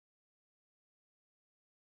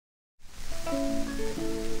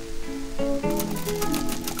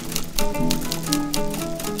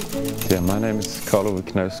My name is Karl Ove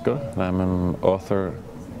Knausgaard, and I'm an author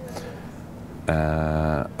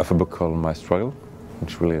of a book called My Struggle,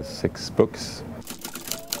 which really is 6 books.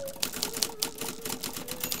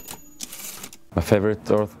 My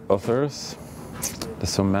favorite authors,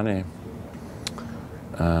 there's so many.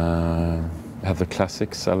 I have the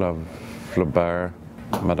classics. I love Flaubert,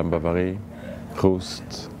 Madame Bovary,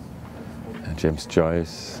 Proust, James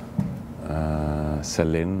Joyce,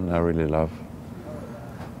 Céline I really love.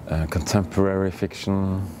 Contemporary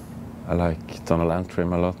fiction, I like Donald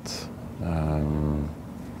Antrim a lot,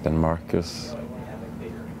 Ben Marcus.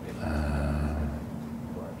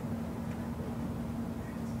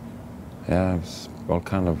 Yeah, it's all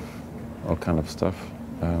kind of stuff.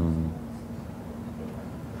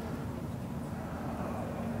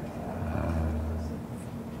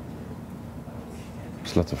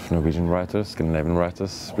 There's a lot of Norwegian writers, Scandinavian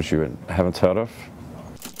writers, which you haven't heard of.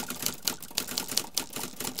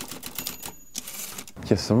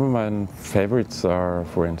 Yes, some of my favorites are,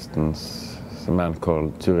 for instance, a man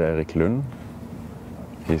called Ture Erik Lund.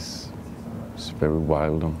 He's very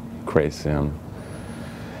wild and crazy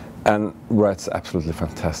and writes absolutely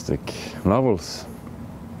fantastic novels.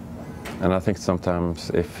 And I think sometimes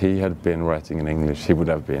if he had been writing in English, he would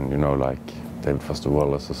have been, you know, like David Foster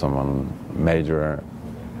Wallace or someone major,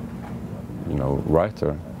 you know,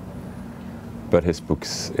 writer. But his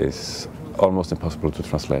books is almost impossible to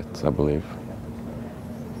translate, I believe.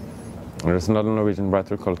 There's another Norwegian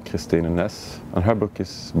writer called Kristine Næss, and her book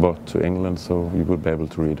is brought to England, so you would be able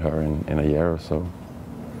to read her in a year or so.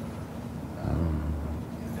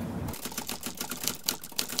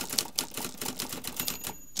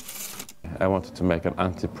 I wanted to make an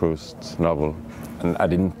anti-Proust novel, and I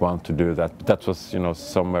didn't want to do that, but that was, you know,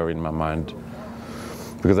 somewhere in my mind,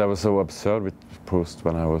 because I was so absurd with Proust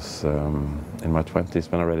when I was in my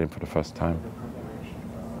 20s, when I read him for the first time.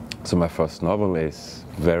 So my first novel is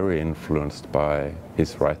very influenced by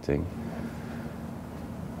his writing,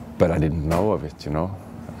 but I didn't know of it, you know.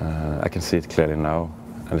 I can see it clearly now,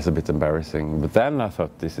 and it's a bit embarrassing, but then I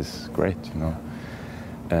thought, this is great, you know.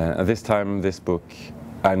 At this time, this book,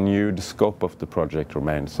 I knew the scope of the project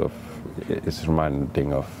remains of, it's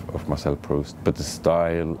reminding of Marcel Proust, but the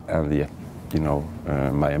style and the, you know,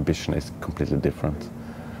 my ambition is completely different.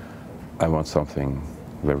 I want something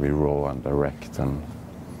very raw and direct and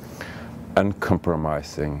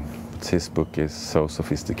uncompromising. But his book is so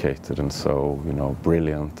sophisticated and so, you know,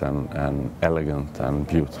 brilliant and elegant and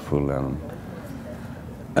beautiful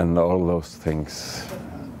and all those things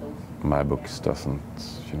my books doesn't,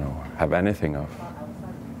 you know, have anything of.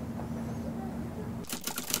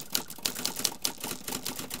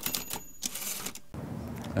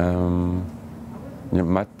 You know,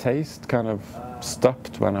 my taste kind of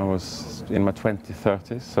stopped when I was in my 20s,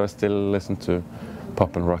 30s, so I still listen to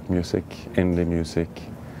pop and rock music, indie music,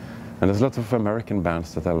 and there's a lot of American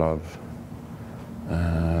bands that I love.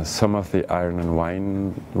 Some of the Iron and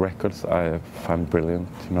Wine records I find brilliant,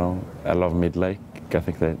 you know. I love Midlake, I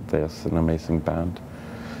think they're an amazing band.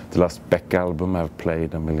 The last Beck album I've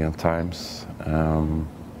played a million times.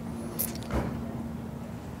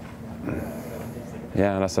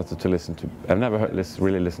 Yeah, and I started to listen to, I've never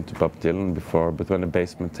really listened to Bob Dylan before, but when the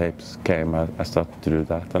Basement tapes came, I started to do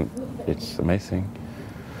that, and it's amazing.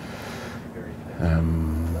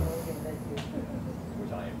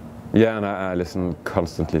 Yeah, and I listen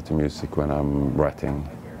constantly to music when I'm writing.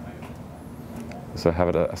 So I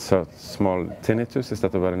have a small tinnitus, is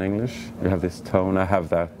that the word in English? You have this tone, I have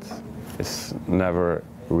that. It's never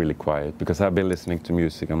really quiet, because I've been listening to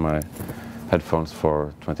music on my headphones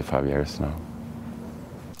for 25 years now.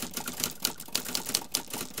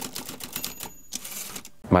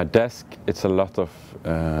 My desk, it's a lot of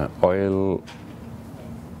oil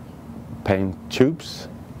paint tubes,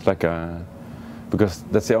 like because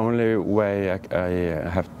that's the only way I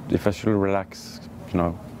have, if I should relax, you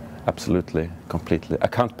know, absolutely, completely. I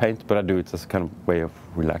can't paint, but I do it as a kind of way of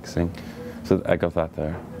relaxing. So I got that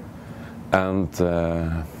there. And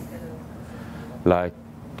like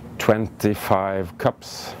 25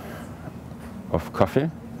 cups of coffee,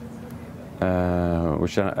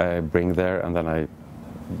 which I bring there, and then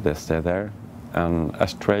they stay there, and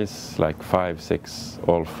ashtrays, like 5, 6,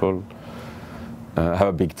 all full. I have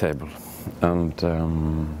a big table, and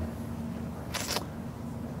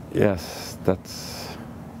yes, that's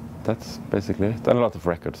basically it, and a lot of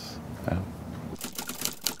records. Yeah.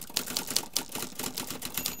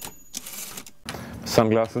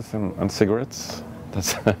 Sunglasses and cigarettes.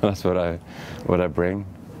 That's what I bring.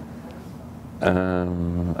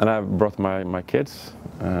 And I brought my kids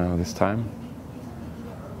this time.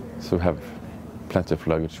 So we have plenty of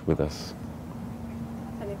luggage with us.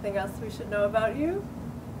 And if anything else we should know about you?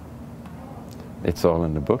 It's all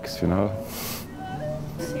in the books, you know.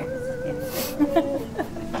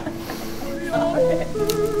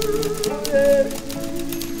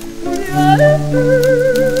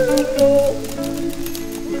 Cheers.